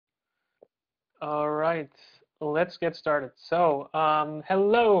All right, let's get started. So,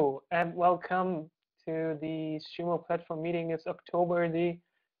 hello and welcome to the SUMO platform meeting. It's October the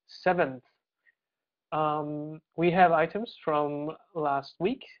 7th. We have items from last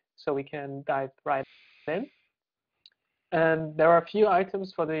week, so we can dive right in. And there are a few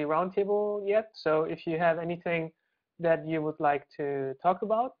items for the roundtable yet, so if you have anything that you would like to talk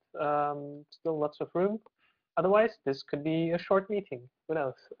about, still lots of room. Otherwise, this could be a short meeting. Who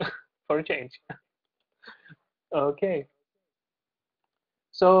knows? For a change. Okay.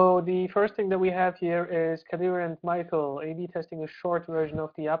 So the first thing that we have here is Kadir and Michael A/B testing a short version of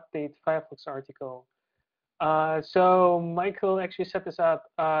the update Firefox article. So Michael actually set this up.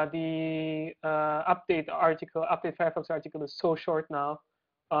 The update Firefox article is so short now.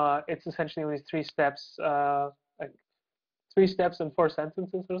 It's essentially only 3 steps, like 3 steps and 4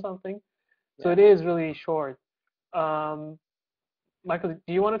 sentences or something. So it is really short. Michael,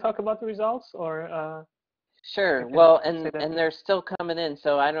 do you want to talk about the results or? Sure. Well, and they're still coming in,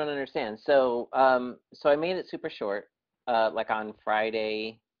 so I don't understand. So I made it super short, like on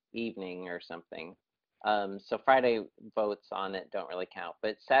Friday evening or something. So Friday votes on it don't really count,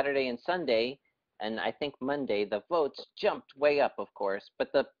 but Saturday and Sunday, and I think Monday, the votes jumped way up, of course,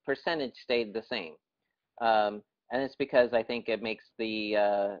 but the percentage stayed the same. And it's because I think it makes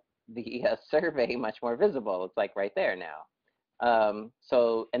the survey much more visible. It's like right there now.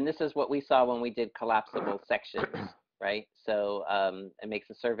 And this is what we saw when we did collapsible sections, right? So it makes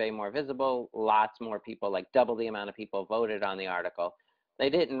the survey more visible. Lots more people, like double the amount of people voted on the article. They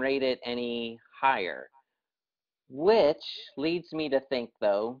didn't rate it any higher, which leads me to think,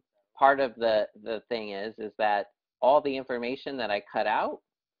 though, part of the thing is that all the information that I cut out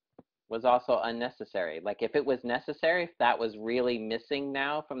was also unnecessary. Like if it was necessary, if that was really missing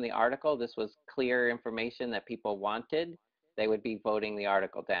now from the article, this was clear information that people wanted, they would be voting the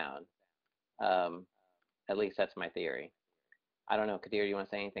article down. At least that's my theory. I don't know, Kadir, you want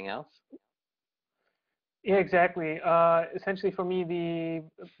to say anything else? Yeah, exactly. Essentially, for me,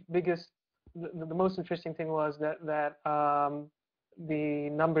 the most interesting thing was that the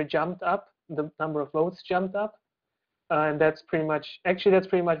number jumped up, the number of votes jumped up, and that's pretty much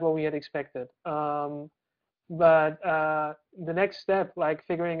what we had expected. But the next step, like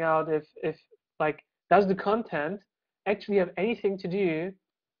figuring out if like does the content actually have anything to do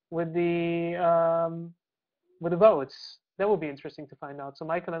with the votes? That would be interesting to find out. So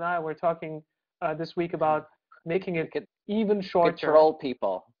Michael and I were talking this week about making it even shorter. Control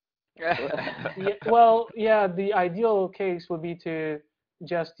people. Well, yeah, the ideal case would be to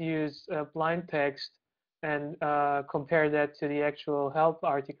just use blind text and compare that to the actual help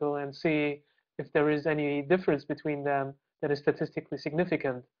article and see if there is any difference between them that is statistically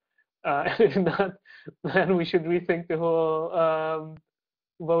significant. If not, then we should rethink the whole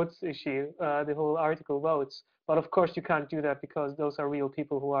votes issue, the whole article votes. But of course, you can't do that because those are real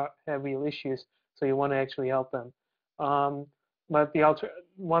people who have real issues. So you want to actually help them. But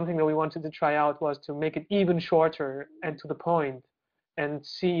one thing that we wanted to try out was to make it even shorter and to the point, and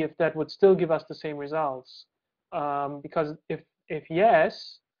see if that would still give us the same results. Because if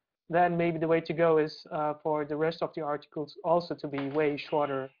yes, then maybe the way to go is for the rest of the articles also to be way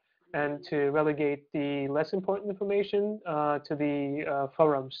shorter and to relegate the less important information to the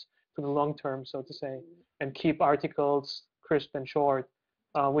forums, to the long term, so to say, and keep articles crisp and short,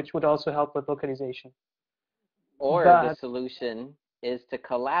 which would also help with localization. Or the solution is to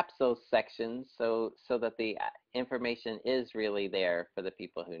collapse those sections so that the information is really there for the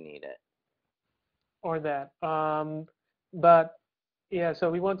people who need it. Or that. But yeah,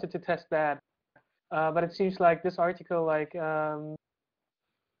 so we wanted to test that. But it seems like this article, like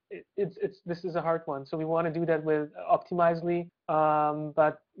this is a hard one. So we want to do that with Optimizely,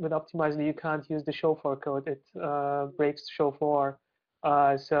 but with Optimizely you can't use the show for code. It breaks show for.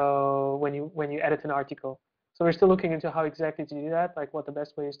 So when you edit an article. So we're still looking into how exactly to do that, like what the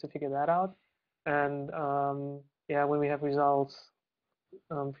best way is to figure that out. And yeah, when we have results,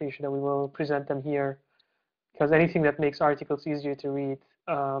 I'm pretty sure that we will present them here, because anything that makes articles easier to read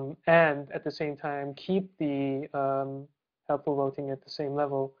and at the same time keep the helpful voting at the same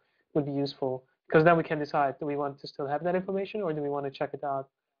level would be useful, because then we can decide, do we want to still have that information or do we want to check it out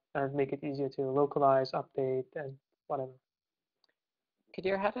and make it easier to localize, update, and whatever.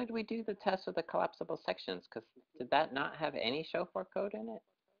 Kadir, how did we do the test with the collapsible sections? Because did that not have any show for code in it?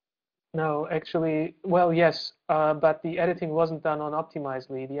 No, actually, well, yes, but the editing wasn't done on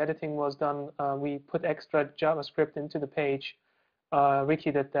Optimizely. The editing was done, we put extra JavaScript into the page.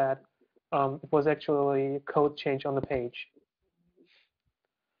 Ricky did that. It was actually a code change on the page.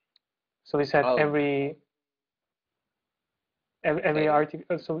 So we said every every Okay.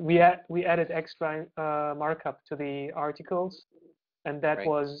 article. So we added extra markup to the articles, and that Right.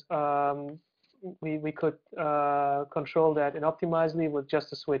 was we could control that in Optimizely with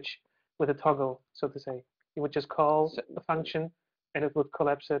just a switch with a toggle, so to say. You would just call So, a function, and it would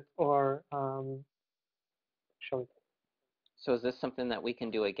collapse it or show it. so is this something that we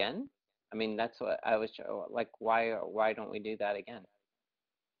can do again? I mean, that's what I was like. Why don't we do that again?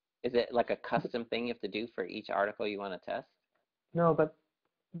 Is it like a custom thing you have to do for each article you want to test? No, but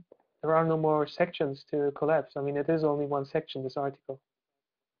there are no more sections to collapse. I mean, it is only one section, this article.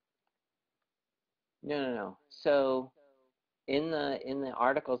 No. So in the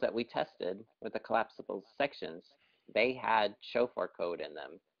articles that we tested with the collapsible sections, they had show for code in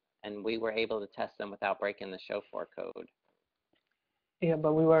them, and we were able to test them without breaking the show for code. Yeah,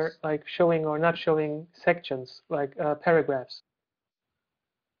 but we were like showing or not showing sections, like paragraphs.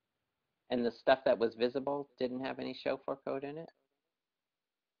 And the stuff that was visible didn't have any show for code in it?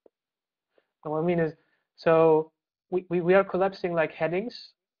 And what I mean is, so we are collapsing like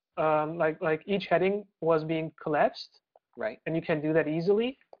headings, like each heading was being collapsed, Right. and you can do that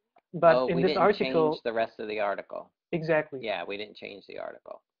easily. But Oh, in we this didn't article, change the rest of the article. exactly, Yeah, we didn't change the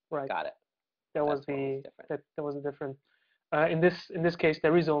article. right. Got it. That was That's what was the different. that was a different. In this case,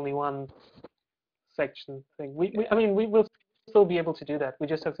 there is only one section thing. I mean, we will still be able to do that. We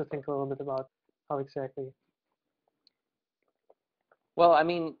just have to think a little bit about how exactly. Well, I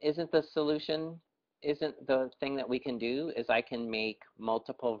mean, isn't the thing that we can do is I can make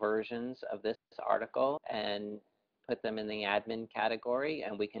multiple versions of this article and put them in the admin category,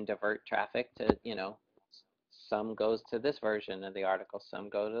 and we can divert traffic to, some goes to this version of the article, some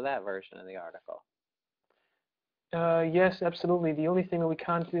go to that version of the article. Yes, absolutely. The only thing that we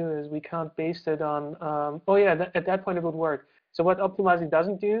can't do is we can't base it on. Oh yeah, at that point it would work. So what optimizing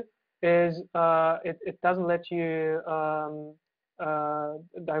doesn't do is it doesn't let you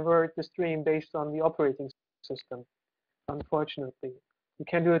divert the stream based on the operating system. Unfortunately, you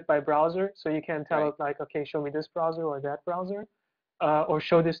can do it by browser. So you can tell Right. it like, okay, show me this browser or that browser, or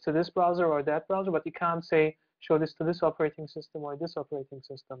show this to this browser or that browser. But you can't say show this to this operating system or this operating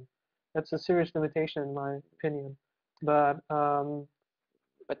system. That's a serious limitation in my opinion. But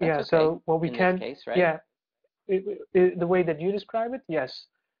But that's yeah, okay so what we in this can, case, right? yeah, the way that you describe it, yes,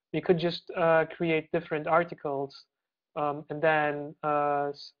 you could just create different articles and then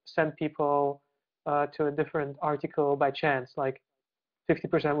send people to a different article by chance, like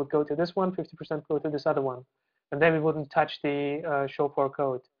 50% would go to this one, 50% go to this other one, and then we wouldn't touch the show for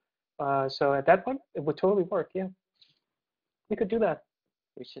code. So at that point, it would totally work. Yeah, we could do that.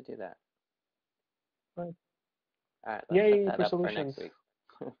 We should do that. Right. All right, let's set Yay that for up for solutions. next week.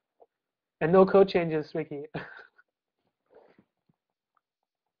 And no code changes, Ricky.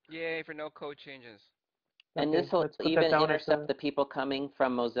 Yay for no code changes. And Okay, this will let's put even that down intercept the people coming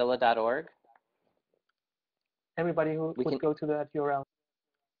from Mozilla.org. Everybody who would go to that URL.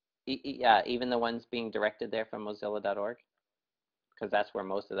 Yeah, even the ones being directed there from Mozilla.org, because that's where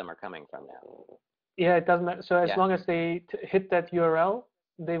most of them are coming from now. Yeah, it doesn't matter. So as long as they hit that URL,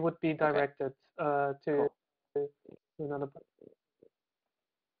 they would be directed to another.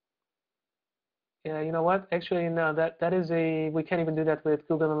 Yeah, you know what? Actually, no, that is we can't even do that with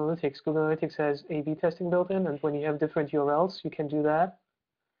Google Analytics. Google Analytics has A/B testing built in, and when you have different URLs, you can do that.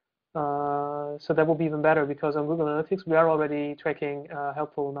 So that will be even better because on Google Analytics, we are already tracking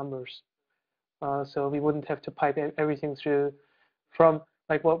helpful numbers. So we wouldn't have to pipe everything through from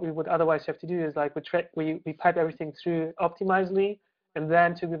like what we would otherwise have to do is like we pipe everything through Optimizely and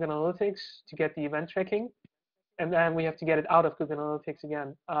then to Google Analytics to get the event tracking, and then we have to get it out of Google Analytics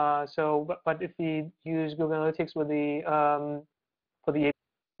again. But if we use Google Analytics with the for the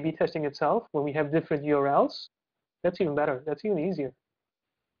A/B testing itself, when we have different URLs, that's even better. That's even easier.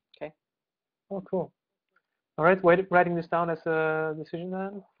 Okay. Oh, cool. All right, writing this down as a decision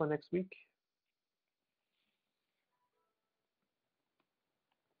then for next week.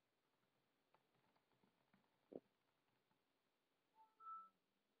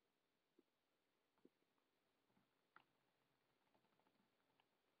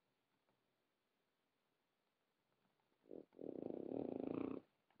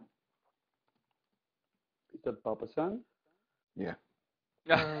 Is that Papa-san? Yeah.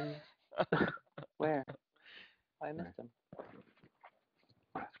 Where? I missed him.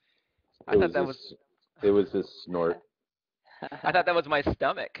 I thought that was. It was his snort. I thought that was my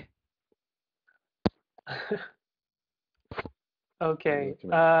stomach. Okay.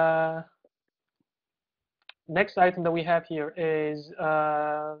 Next item that we have here is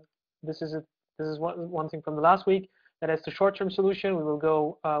this is one thing from the last week. That is the short-term solution. We will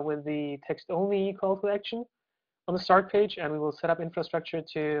go with the text-only call to action. on the start page, and we will set up infrastructure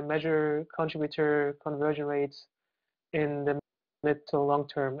to measure contributor conversion rates in the mid to long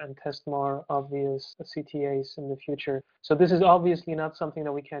term and test more obvious CTAs in the future. So this is obviously not something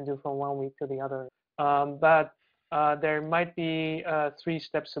that we can do from one week to the other. But there might be a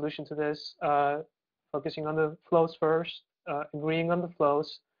three-step solution to this, focusing on the flows first, agreeing on the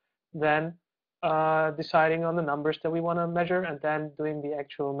flows, then deciding on the numbers that we want to measure, and then doing the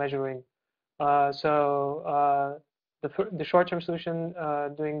actual measuring. So the short-term solution,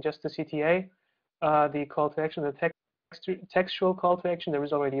 doing just the CTA, the call to action, the textual call to action, there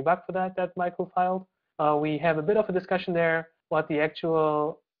was already a bug for that Michael filed. We have a bit of a discussion there, what the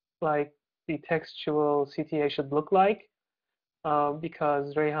actual, like, the textual CTA should look like,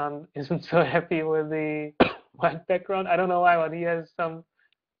 because Rehan isn't so happy with the white background. I don't know why, but he has some,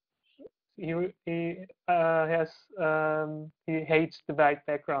 he hates the white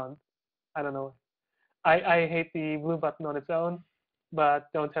background. I don't know. I hate the blue button on its own, but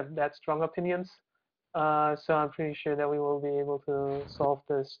don't have that strong opinions. So I'm pretty sure that we will be able to solve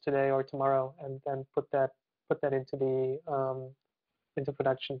this today or tomorrow, and then put that into the into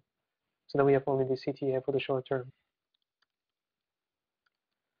production, so that we have only the CTA for the short term.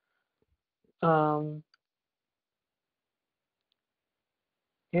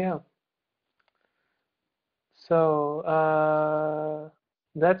 Yeah. So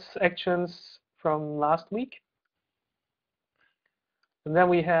that's actions from last week. And then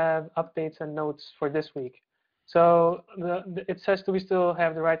we have updates and notes for this week. So it says, do we still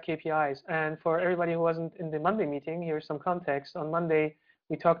have the right KPIs? And for everybody who wasn't in the Monday meeting, here's some context. On Monday,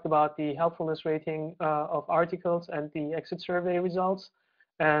 we talked about the helpfulness rating of articles and the exit survey results,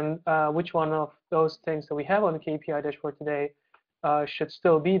 and which one of those things that we have on the KPI dashboard today should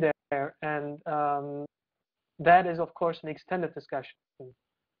still be there. And that is, of course, an extended discussion.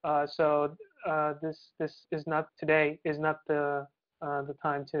 So this is not today, is not the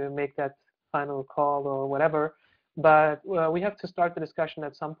time to make that final call or whatever, but we have to start the discussion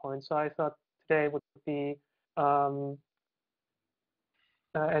at some point. So I thought today would be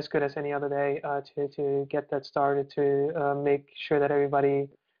as good as any other day to get that started, to make sure that everybody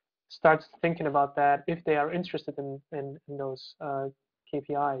starts thinking about that if they are interested in those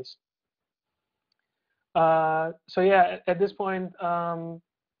KPIs. So yeah, at this point, I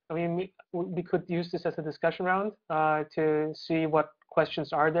mean, we could use this as a discussion round to see what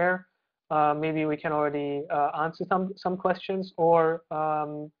questions are there. Maybe we can already answer some questions, or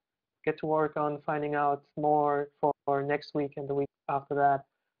get to work on finding out more for next week and the week after that,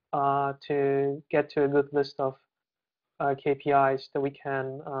 to get to a good list of KPIs that we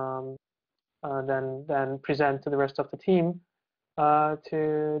can then present to the rest of the team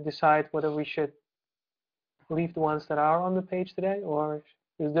to decide whether we should leave the ones that are on the page today or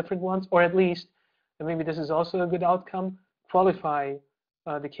use different ones, or at least, and maybe this is also a good outcome, qualify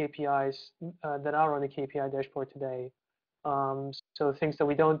the KPIs that are on the KPI dashboard today. So things that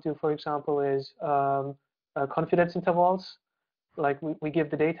we don't do, for example, is confidence intervals. Like we give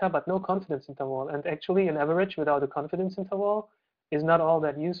the data, but no confidence interval. And actually, an average without a confidence interval is not all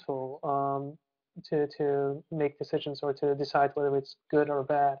that useful to make decisions or to decide whether it's good or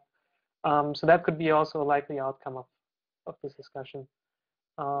bad. So that could be also a likely outcome of this discussion.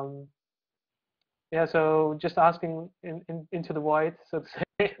 Yeah, so just asking into the void, so to say.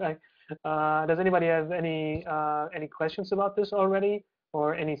 Like, does anybody have any questions about this already,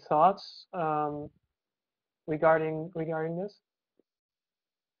 or any thoughts regarding this?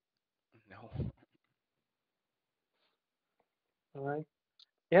 No. All right.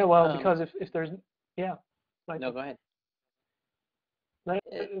 Yeah. Well, because if there's, yeah. Like, No, go ahead.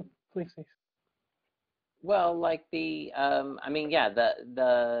 Please. Well, like the, I mean, yeah,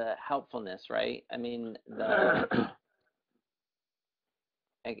 the helpfulness, right? I mean,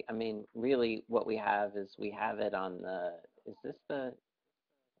 I mean, really, what we have is we have it on the, is this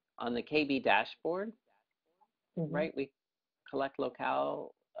on the KB dashboard, right? We collect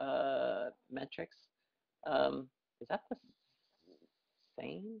locale metrics. Is that the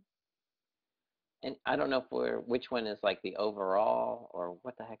same? And I don't know if which one is like the overall, or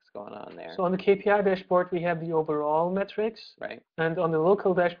what the heck's going on there. So on the KPI dashboard, we have the overall metrics. Right. And on the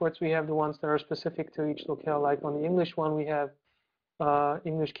local dashboards, we have the ones that are specific to each locale. Like on the English one, we have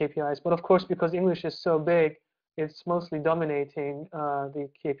English KPIs. But of course, because English is so big, it's mostly dominating the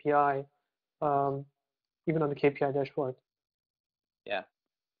KPI, even on the KPI dashboard. Yeah.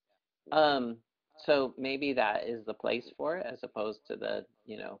 So maybe that is the place for it, as opposed to the,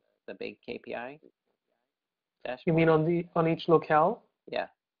 you know, the big KPI dashboard. You mean on each locale? Yeah.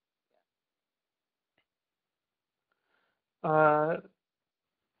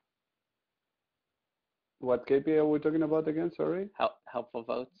 What KPI are we talking about again? Sorry. Helpful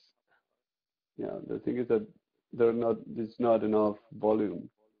votes. Yeah, the thing is that there's not enough volume.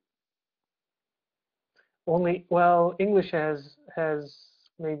 Well, English has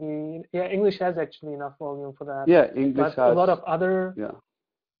maybe, yeah, English has actually enough volume for that. Yeah, English But a has. lot of other,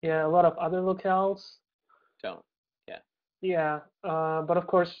 Yeah. a lot of other locales. Don't. Yeah. Yeah, but of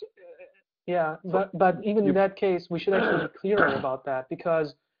course, yeah, So but even in you. that case, we should actually be clearer about that,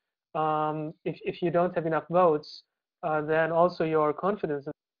 because if you don't have enough votes, then also your confidence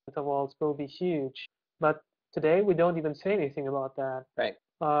intervals will be huge. But today we don't even say anything about that. Right.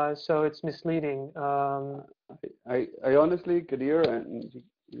 So it's misleading. I honestly, Kadir, and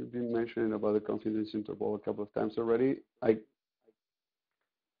you've been mentioning about the confidence interval a couple of times already.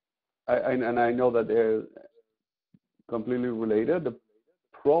 And I know that they're completely related. The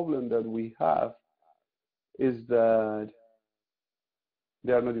problem that we have is that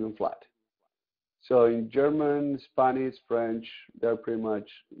they are not even flat. So in German, Spanish, French, they're pretty much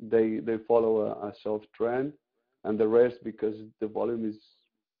they follow a soft trend, and the rest, because the volume is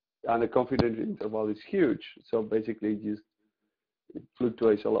and the confidence interval is huge. So basically, it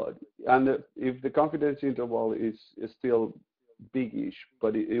fluctuates a lot. And if the confidence interval is still biggish,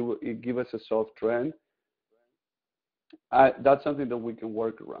 but it gives us a soft trend, that's something that we can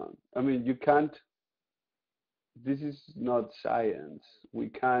work around. I mean, you can't. This is not science. We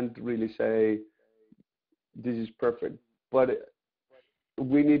can't really say this is perfect, but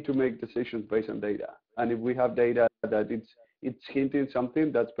we need to make decisions based on data. And if we have data that it's hinting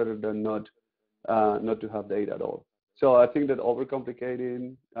something, that's better than not to have data at all. So I think that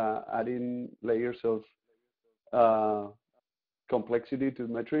overcomplicating, adding layers of complexity to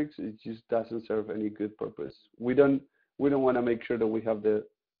metrics, it just doesn't serve any good purpose. We don't want to make sure that we have the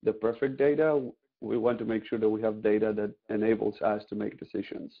perfect data. We want to make sure that we have data that enables us to make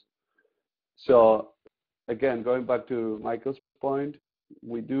decisions. So again, going back to Michael's point,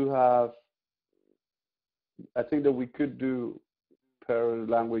 we do have, I think that we could do per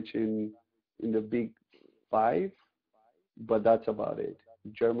language in the big five, but that's about it.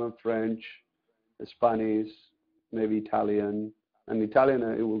 German, French, Spanish, maybe Italian. And Italian,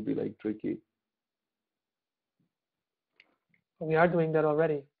 it will be like tricky. We are doing that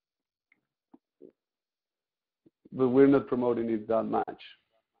already. But we're not promoting it that much.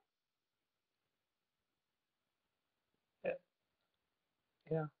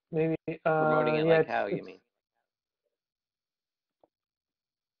 Yeah, maybe. Promoting it like how, you mean?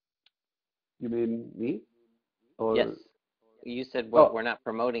 You mean me? Or? Yes. You said we're not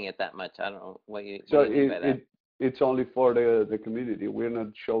promoting it that much. I don't know what you mean by that. It's only for the community. We're not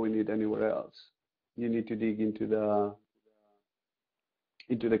showing it anywhere else. You need to dig into the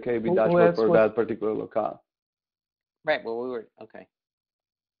KB dashboard for that particular locale. Right. Well, we were okay.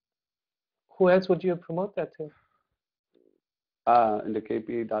 Who else would you promote that to? In the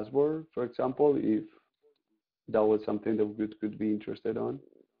KPI dashboard, for example, if that was something that we could be interested on.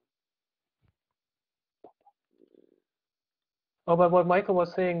 Oh, but what Michael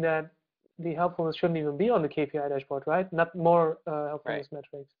was saying, that the helpfulness shouldn't even be on the KPI dashboard, right? Not more helpfulness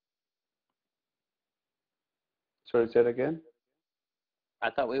metrics. Sorry, say it again. I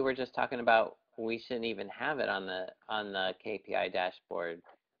thought we were just talking about we shouldn't even have it on the KPI dashboard,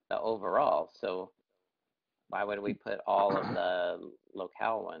 the overall. So why would we put all of the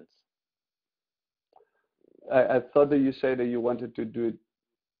locale ones? I thought that you said that you wanted to do it.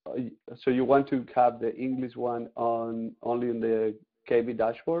 So you want to have the English one only in the KB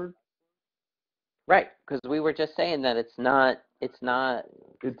dashboard? Right, because we were just saying that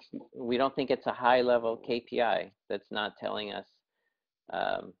we don't think it's a high level KPI that's not telling us.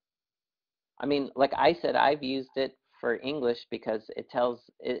 I mean, like I said, I've used it for English because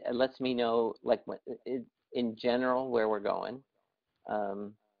it lets me know, like, in general where we're going,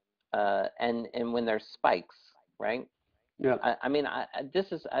 and when there's spikes, right? Yeah. I mean,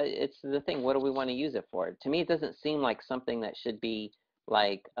 it's the thing. What do we want to use it for? To me, it doesn't seem like something that should be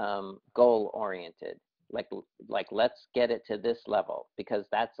like goal oriented. Like let's get it to this level, because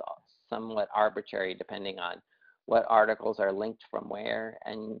that's somewhat arbitrary depending on what articles are linked from where,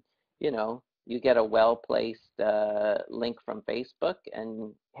 and you get a well-placed link from Facebook,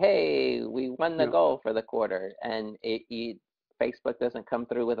 and hey, we won the goal for the quarter, and Facebook doesn't come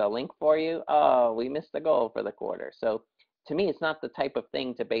through with a link for you. Oh, we missed the goal for the quarter. So to me, it's not the type of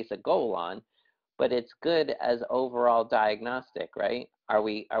thing to base a goal on, but it's good as overall diagnostic, right? Are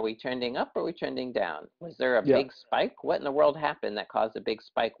we trending up, or are we trending down? Was there a big spike? What in the world happened that caused a big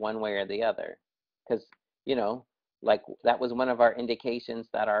spike one way or the other? Because, like that was one of our indications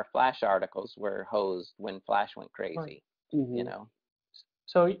that our Flash articles were hosed when Flash went crazy,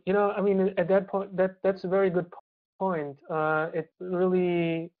 So, I mean, at that point, that's a very good point. It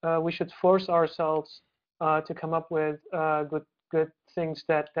really we should force ourselves to come up with good things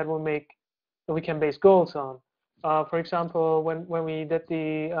that will make that we can base goals on. For example, when we did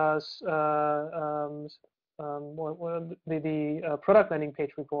the product landing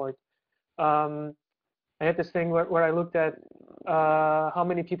page report, um, I had this thing where I looked at how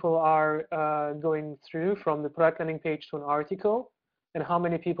many people are going through from the product landing page to an article, and how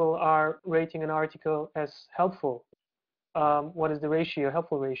many people are rating an article as helpful. What is the ratio,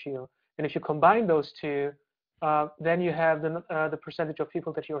 helpful ratio? And if you combine those two, then you have the percentage of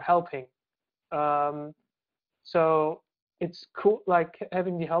people that you're helping. So it's cool, like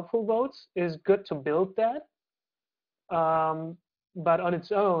having the helpful votes is good to build that, but on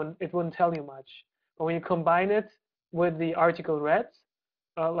its own, it wouldn't tell you much. But when you combine it with the article read,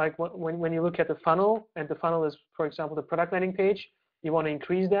 like when you look at the funnel, and the funnel is, for example, the product landing page, you want to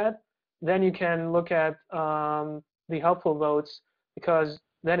increase that, then you can look at the helpful votes, because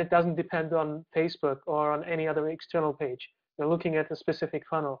then it doesn't depend on Facebook or on any other external page. You're looking at a specific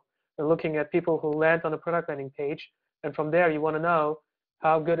funnel. You're looking at people who land on the product landing page, and from there you want to know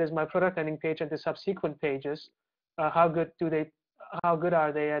how good is my product landing page and the subsequent pages. How good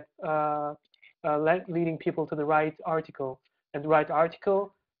are they at leading people to the right article? And the right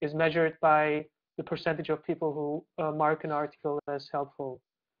article is measured by the percentage of people who mark an article as helpful.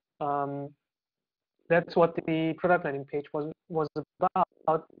 That's what the product landing page was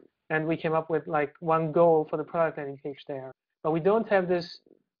about, and we came up with like one goal for the product landing page there. But we don't have this.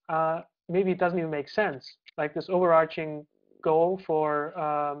 Maybe it doesn't even make sense, like this overarching goal for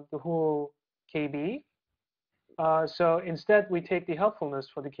the whole KB. So instead, we take the helpfulness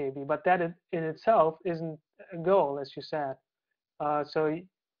for the KB, but that in itself isn't a goal, as you said. So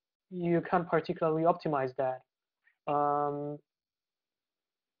you can't particularly optimize that.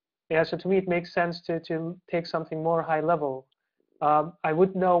 Yeah, so to me, it makes sense to take something more high level. I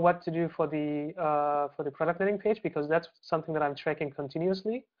would know what to do for the product landing page, because that's something that I'm tracking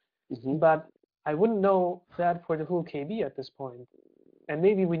continuously. But I wouldn't know that for the whole KB at this point. And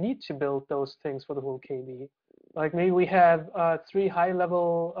maybe we need to build those things for the whole KB. Like maybe we have 3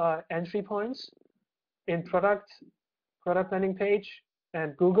 high-level entry points in product landing page,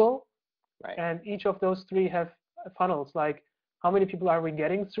 and Google, Right. and each of those 3 have funnels. Like how many people are we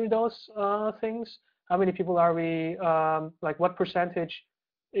getting through those things? How many people are we like? What percentage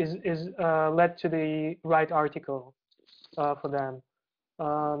is led to the right article for them?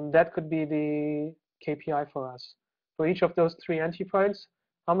 That could be the KPI for us. For each of those 3 entry points,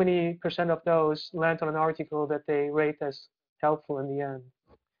 how many percent of those land on an article that they rate as helpful in the end?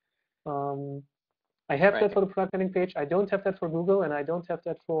 I have that for the product landing page. I don't have that for Google, and I don't have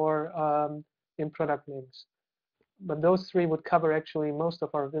that for in product links. But those 3 would cover actually most of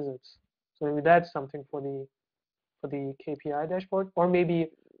our visits. So maybe that's something for the KPI dashboard, or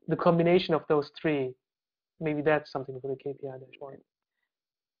maybe the combination of those 3. Maybe that's something for the KPI dashboard.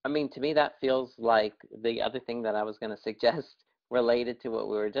 I mean, to me, that feels like the other thing that I was going to suggest related to what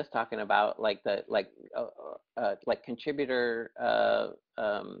we were just talking about, like contributor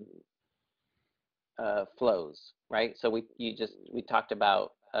flows, right? So we talked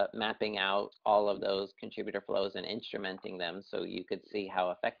about mapping out all of those contributor flows and instrumenting them so you could see how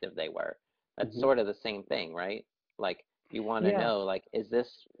effective they were. That's sort of the same thing, right? Like you want to know, like, is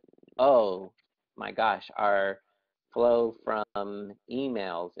this, oh my gosh, our flow from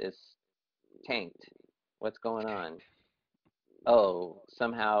emails is tanked. What's going on? Oh,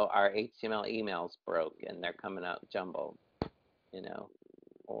 somehow our HTML emails broke and they're coming out jumbled,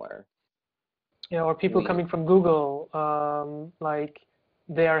 or or people coming from Google, like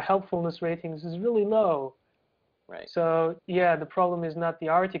their helpfulness ratings is really low. Right. So yeah, the problem is not the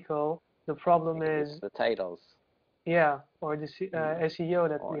article. The problem is the titles. Yeah, or the SEO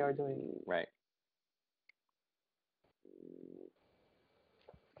that we are doing. Right.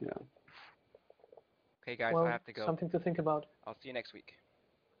 Yeah. Okay, guys, Well, I have to go. Something to think about. I'll see you next week.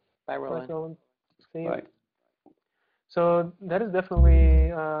 Bye, Roland. Bye, Roland. See you. Bye. So that is definitely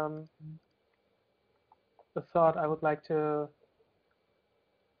a thought I would like to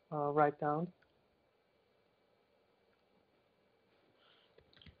write down.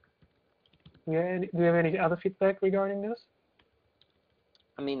 Do you have any other feedback regarding this?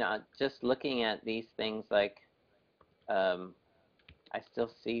 I mean, just looking at these things, like, I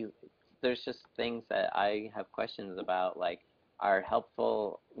still see there's just things that I have questions about, like, are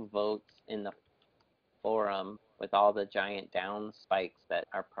helpful votes in the forum with all the giant down spikes that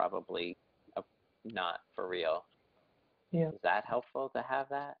are probably not for real. Yeah. Is that helpful to have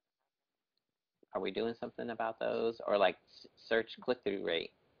that? Are we doing something about those? Or like search click-through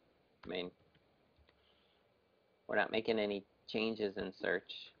rate? I mean, we're not making any changes in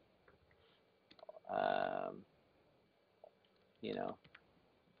search. You know,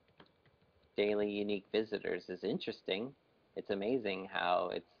 daily unique visitors is interesting. It's amazing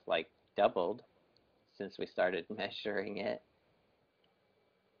how it's like doubled since we started measuring it.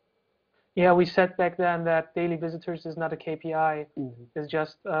 Yeah, we said back then that daily visitors is not a KPI. It's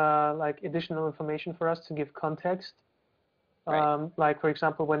just like additional information for us to give context. Right. Like, for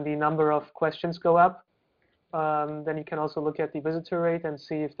example, when the number of questions go up, then you can also look at the visitor rate and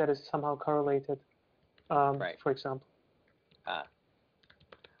see if that is somehow correlated, Right. for example.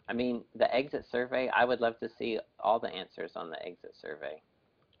 I mean, the exit survey, I would love to see all the answers on the exit survey.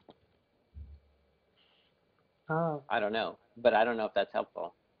 Oh. I don't know, but I don't know if that's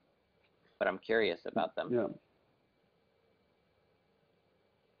helpful. But I'm curious about them. Yeah.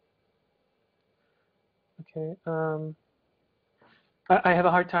 Okay. I have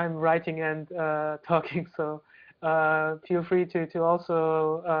a hard time writing and talking, so feel free to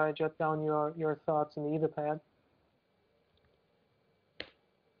also jot down your thoughts in the Etherpad.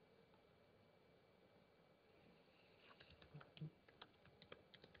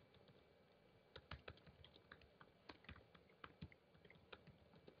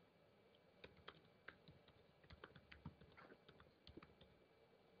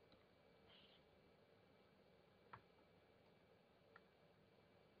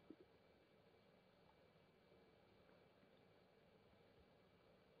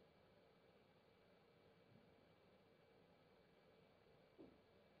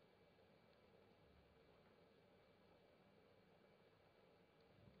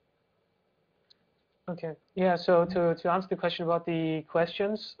 Okay. Yeah. So to answer the question about the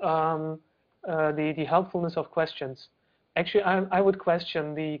questions, the helpfulness of questions. Actually, I would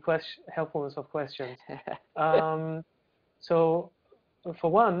question the helpfulness of questions. So for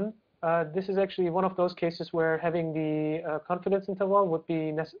one, this is actually one of those cases where having the confidence interval would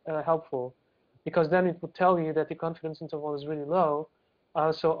be helpful, because then it would tell you that the confidence interval is really low.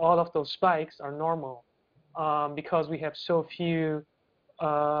 So all of those spikes are normal, because we have so few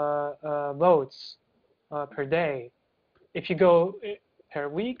votes per day. If you go per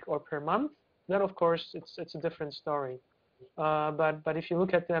week or per month, then of course it's a different story. But if you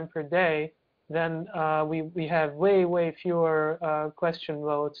look at them per day, then we have way fewer question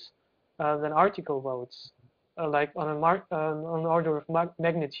votes than article votes, like on an order of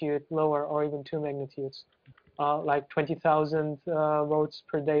magnitude lower, or even 2 magnitudes, like 20,000 votes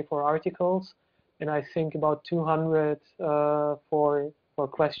per day for articles, and I think about 200 for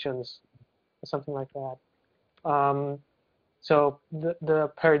questions, or something like that. So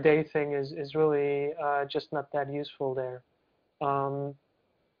the per day thing is really just not that useful there.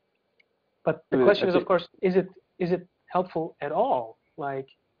 But the question is, of course, is it helpful at all? Like,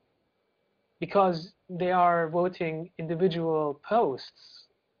 because they are voting individual posts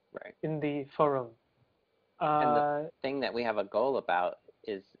in the forum. And the thing that we have a goal about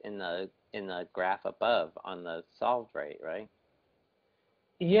is in the graph above on the solved rate, right?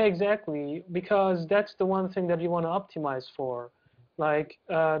 Yeah, exactly. Because that's the one thing that you want to optimize for. Like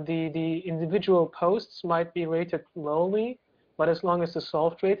the individual posts might be rated lowly, but as long as the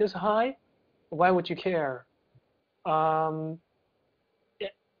solved rate is high, why would you care? I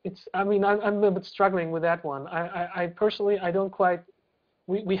mean, I'm a bit struggling with that one. I personally, I don't quite.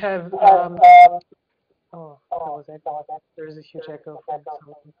 We have. Oh, that was echo. There's a huge echo.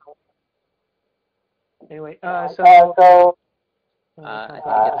 Anyway, I think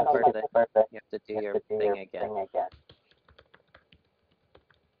it's part that you have to do your thing again.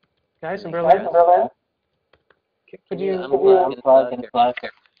 Guys in Berlin? Could you unplug and plug?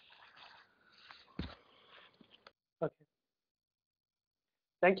 Okay.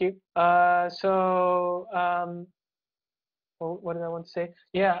 Thank you. Well, what did I want to say?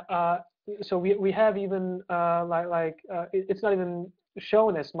 Yeah. So we have even it's not even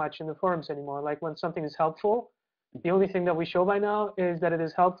shown as much in the forums anymore. Like when something is helpful, the only thing that we show by now is that it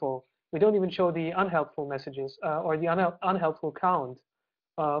is helpful. We don't even show the unhelpful messages or the unhelpful count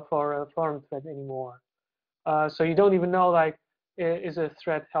for a forum thread anymore. So you don't even know, like, is a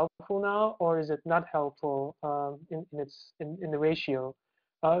thread helpful now, or is it not helpful in the ratio.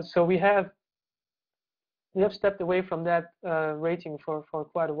 So we have stepped away from that rating for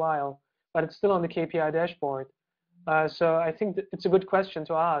quite a while, but it's still on the KPI dashboard. So I think that it's a good question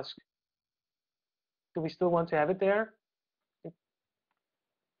to ask. Do we still want to have it there?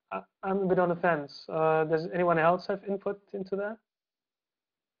 I'm a bit on the fence. Does anyone else have input into that?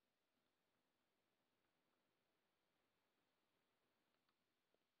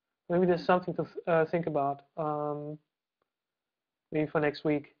 maybe there's something to think about. Maybe for next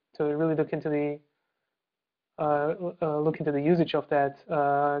week to really look into the usage of that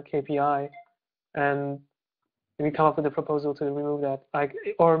KPI, and maybe come up with a proposal to remove that. Like,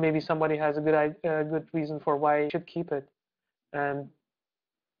 or maybe somebody has a good reason for why you should keep it.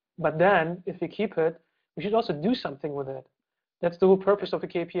 But then, if you keep it, we should also do something with it. That's the whole purpose of a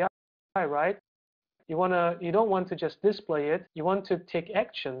KPI, right? You don't want to just display it. You want to take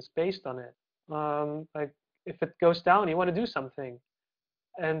actions based on it. Like if it goes down, you want to do something.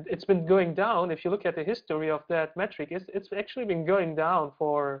 And it's been going down. If you look at the history of that metric, it's actually been going down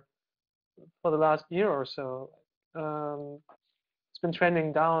for the last year or so. It's been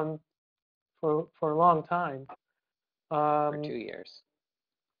trending down for a long time. For 2 years.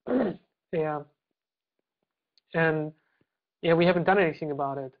 Yeah. And yeah, we haven't done anything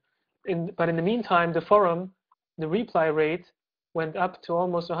about it. But in the meantime, the forum, the reply rate went up to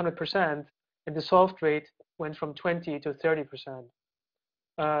almost 100%, and the solved rate went from 20 to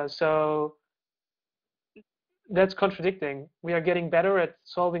 30%. So that's contradicting. We are getting better at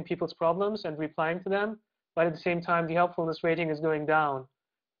solving people's problems and replying to them, but at the same time, the helpfulness rating is going down.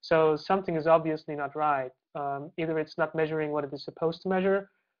 So something is obviously not right. Either it's not measuring what it is supposed to measure,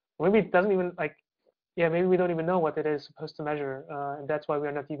 or maybe it doesn't even maybe we don't even know what it is supposed to measure, and that's why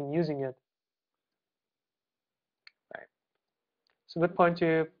we're not even using it. Right. It's a good point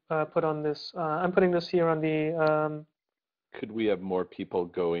to put on this. I'm putting this here on the. Could we have more people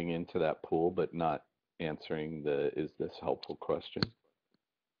going into that pool but not answering the "is this helpful" question?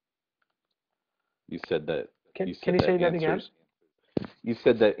 You said that. Can you say that again? You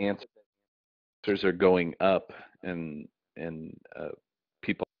said that answers are going up, and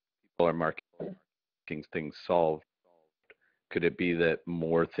people are marking things solved. Could it be that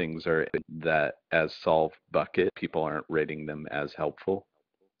more things are in that as solved bucket, people aren't rating them as helpful,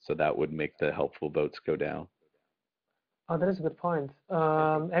 so that would make the helpful votes go down? Oh, that is a good point.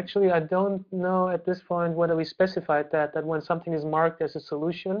 Actually, I don't know at this point whether we specified that when something is marked as a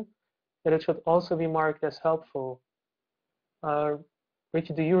solution, that it should also be marked as helpful.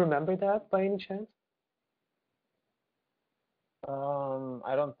 Richie, do you remember that by any chance?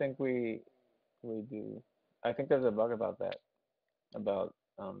 I don't think we do. I think there's a bug about that, about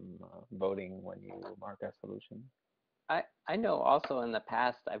voting when you mark as solution. I know also in the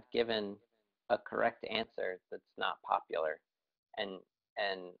past I've given a correct answer that's not popular, and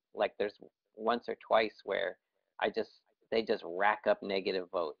like there's once or twice where they just rack up negative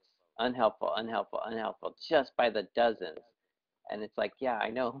votes, unhelpful, just by the dozens, and it's like, yeah, I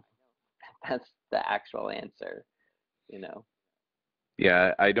know that's the actual answer, you know.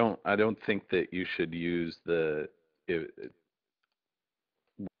 Yeah, I don't think that you should use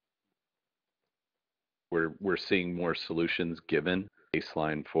we're seeing more solutions given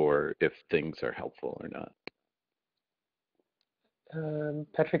baseline for if things are helpful or not.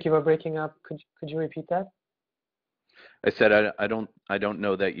 Patrick, you were breaking up. Could you repeat that? I said I don't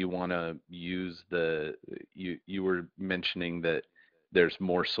know that you want to use you were mentioning that there's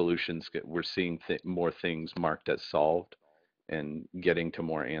more solutions. We're seeing more things marked as solved and getting to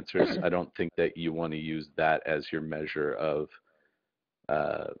more answers. I don't think that you want to use that as your measure of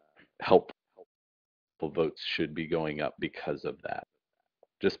helpful votes should be going up because of that.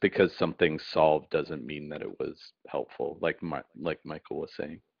 Just because something's solved doesn't mean that it was helpful, like Michael was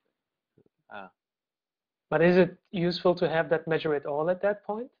saying. But is it useful to have that measure at all at that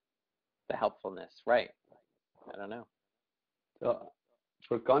point? The helpfulness, right? I don't know. So,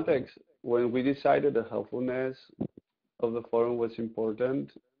 for context, when we decided the helpfulness of the forum was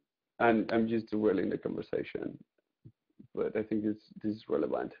important, and I'm just derailing the conversation, but I think this is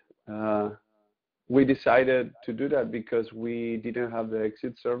relevant. We decided to do that because we didn't have the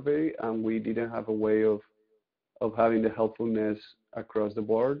exit survey and we didn't have a way of having the helpfulness across the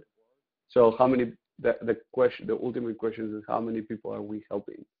board. So the ultimate question is how many people are we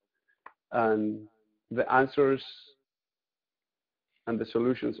helping? And the answers and the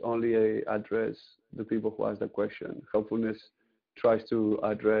solutions only address the people who ask the question. Helpfulness tries to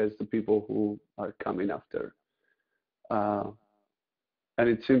address the people who are coming after. And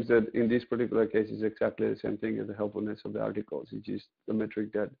it seems that in this particular case, it's exactly the same thing as the helpfulness of the articles. It's just a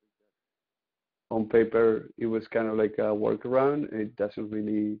metric that on paper, it was kind of like a workaround. It doesn't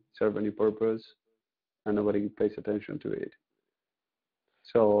really serve any purpose and nobody pays attention to it.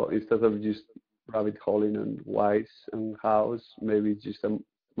 So instead of just rabbit holing on whys and hows, maybe it's just a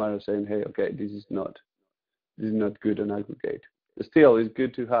matter of saying, hey, okay, this is not good on aggregate. Still, it's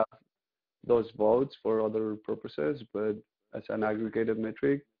good to have those votes for other purposes, but as an aggregated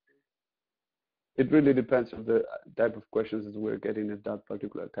metric, it really depends on the type of questions that we're getting at that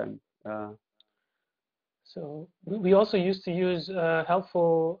particular time. So we also used to use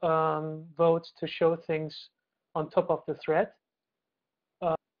helpful votes to show things on top of the thread,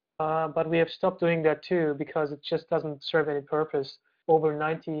 but we have stopped doing that too because it just doesn't serve any purpose. Over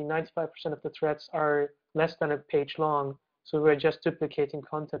 95% of the threads are less than a page long, so we're just duplicating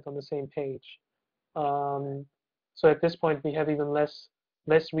content on the same page. So at this point, we have even less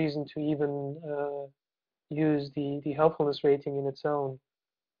reason to even use the helpfulness rating in its own.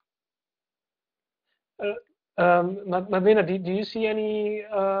 Madlena, do you see any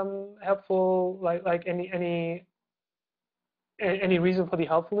helpful, like any reason for the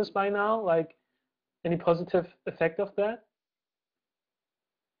helpfulness by now? Like any positive effect of that?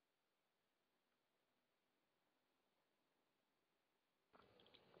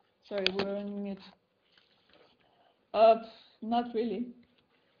 Sorry, we're on mute. Not really.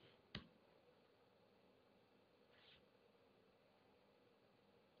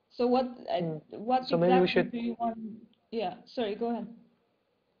 So what so exactly do you want? Yeah, sorry, go ahead.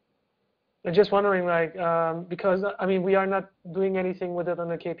 I'm just wondering, like, because I mean, we are not doing anything with it on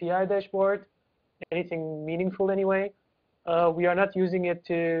the KPI dashboard, anything meaningful anyway. We are not using it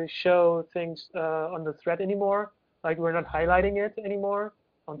to show things on the thread anymore. Like, we're not highlighting it anymore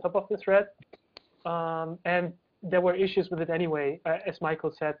on top of the thread. And there were issues with it anyway, as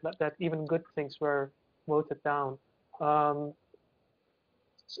Michael said, that even good things were voted down.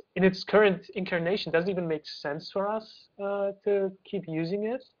 In its current incarnation, does it even make sense for us to keep using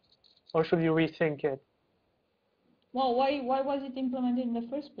it? Or should you rethink it? Well, why was it implemented in the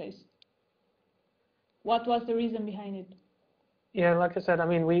first place? What was the reason behind it? Yeah, like I said, I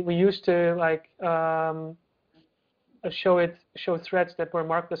mean, we used to like show threads that were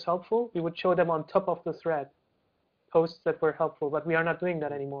marked as helpful. We would show them on top of the thread, posts that were helpful, but we are not doing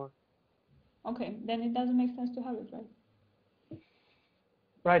that anymore. Okay, then it doesn't make sense to have it, right?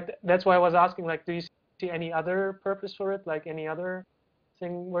 Right. That's why I was asking, like, do you see any other purpose for it, like any other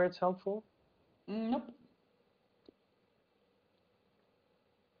thing where it's helpful? Nope.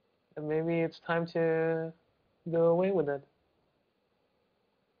 And maybe it's time to go away with it.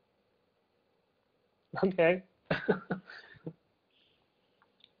 Okay.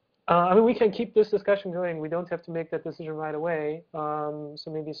 I mean, we can keep this discussion going. We don't have to make that decision right away. So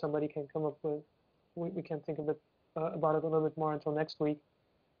maybe somebody can come up with, we can think a bit about it a little bit more until next week.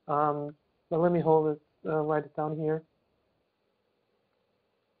 But let me hold it, write it down here.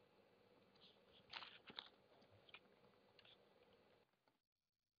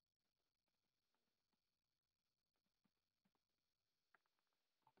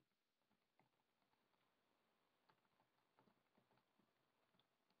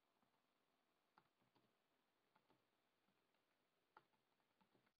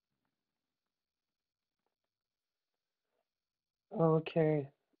 Okay.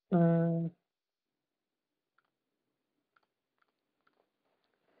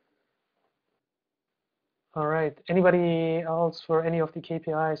 All right. Anybody else for any of the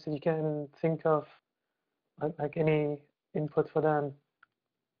KPIs that you can think of, like any input for them?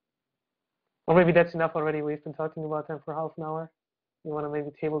 Or maybe that's enough already. We've been talking about them for half an hour. You want to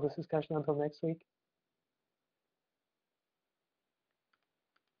maybe table this discussion until next week?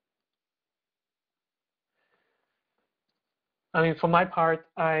 I mean, for my part,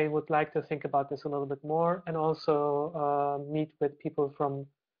 I would like to think about this a little bit more and also meet with people from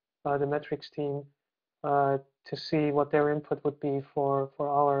the metrics team to see what their input would be for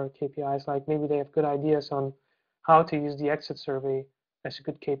our KPIs. Like maybe they have good ideas on how to use the exit survey as a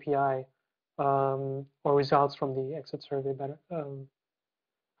good KPI or results from the exit survey better.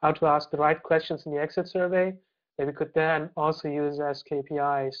 How to ask the right questions in the exit survey that we could then also use as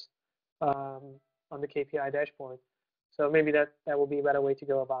KPIs on the KPI dashboard. So maybe that will be a better way to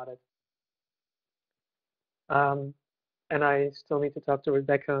go about it. And I still need to talk to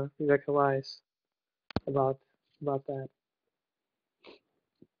Rebecca Wise about that.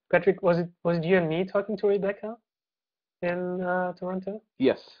 Patrick, was it you and me talking to Rebecca in Toronto?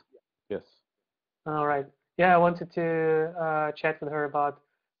 Yes. Yes. All right. Yeah, I wanted to chat with her about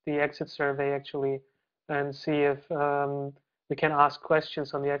the exit survey actually, and see if we can ask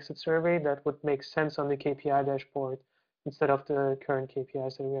questions on the exit survey that would make sense on the KPI dashboard instead of the current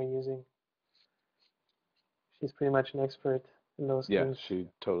KPIs that we are using. She's pretty much an expert in those things. Yeah, she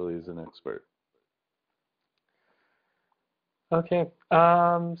totally is an expert. Okay,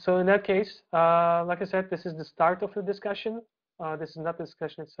 so in that case, like I said, this is the start of the discussion. This is not the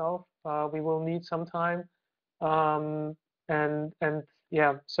discussion itself. We will need some time, and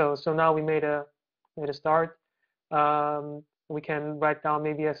yeah. So now we made a start. we can write down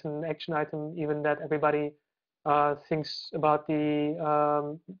maybe as an action item even that everybody thinks about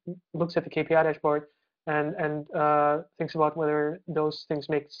looks at the KPI dashboard and thinks about whether those things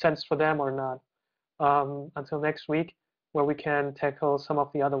make sense for them or not until next week, where we can tackle some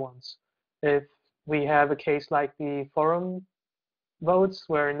of the other ones. If we have a case like the forum votes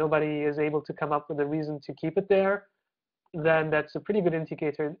where nobody is able to come up with a reason to keep it there, then that's a pretty good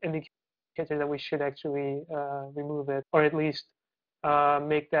indicator that we should actually remove it, or at least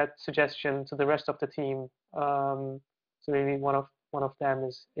make that suggestion to the rest of the team. So maybe one of them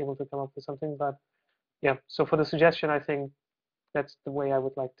is able to come up with something. But yeah, so for the suggestion, I think that's the way I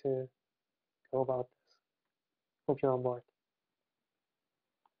would like to go about this. Hope you're on board.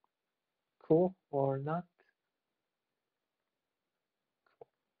 Cool or not?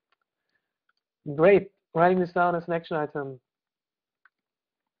 Great. Writing this down as an action item.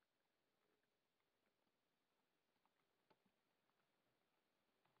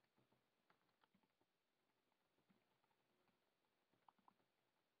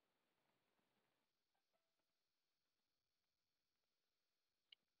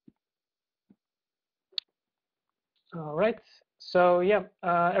 All right. So yeah,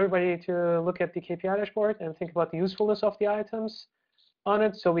 everybody to look at the KPI dashboard and think about the usefulness of the items on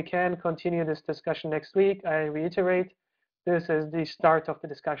it so we can continue this discussion next week. I reiterate, this is the start of the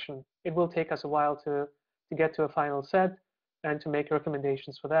discussion. It will take us a while to get to a final set and to make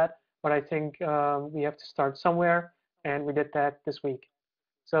recommendations for that. But I think we have to start somewhere, and we did that this week.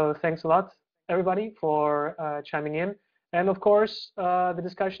 So thanks a lot, everybody, for chiming in. And of course, the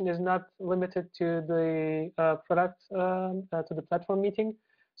discussion is not limited to the to the platform meeting.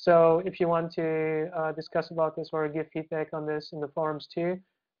 So if you want to discuss about this or give feedback on this in the forums too,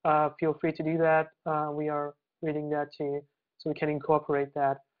 feel free to do that. We are reading that too, so we can incorporate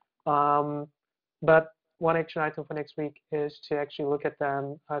that. But one action item for next week is to actually look at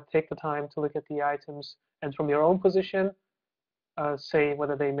them, take the time to look at the items, and from your own position, say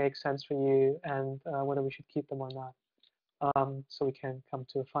whether they make sense for you and whether we should keep them or not. So we can come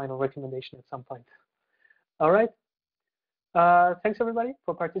to a final recommendation at some point. All right. Thanks everybody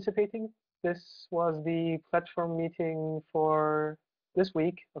for participating. This was the platform meeting for this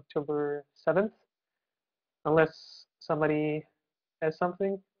week, October 7th. Unless somebody has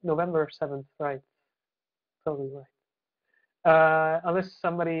something, November 7th, right? Totally right. Unless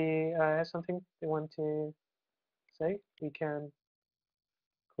somebody has something they want to say, we can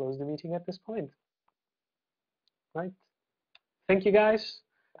close the meeting at this point. Right. Thank you guys,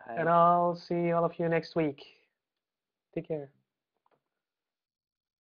 and I'll see all of you next week. Take care.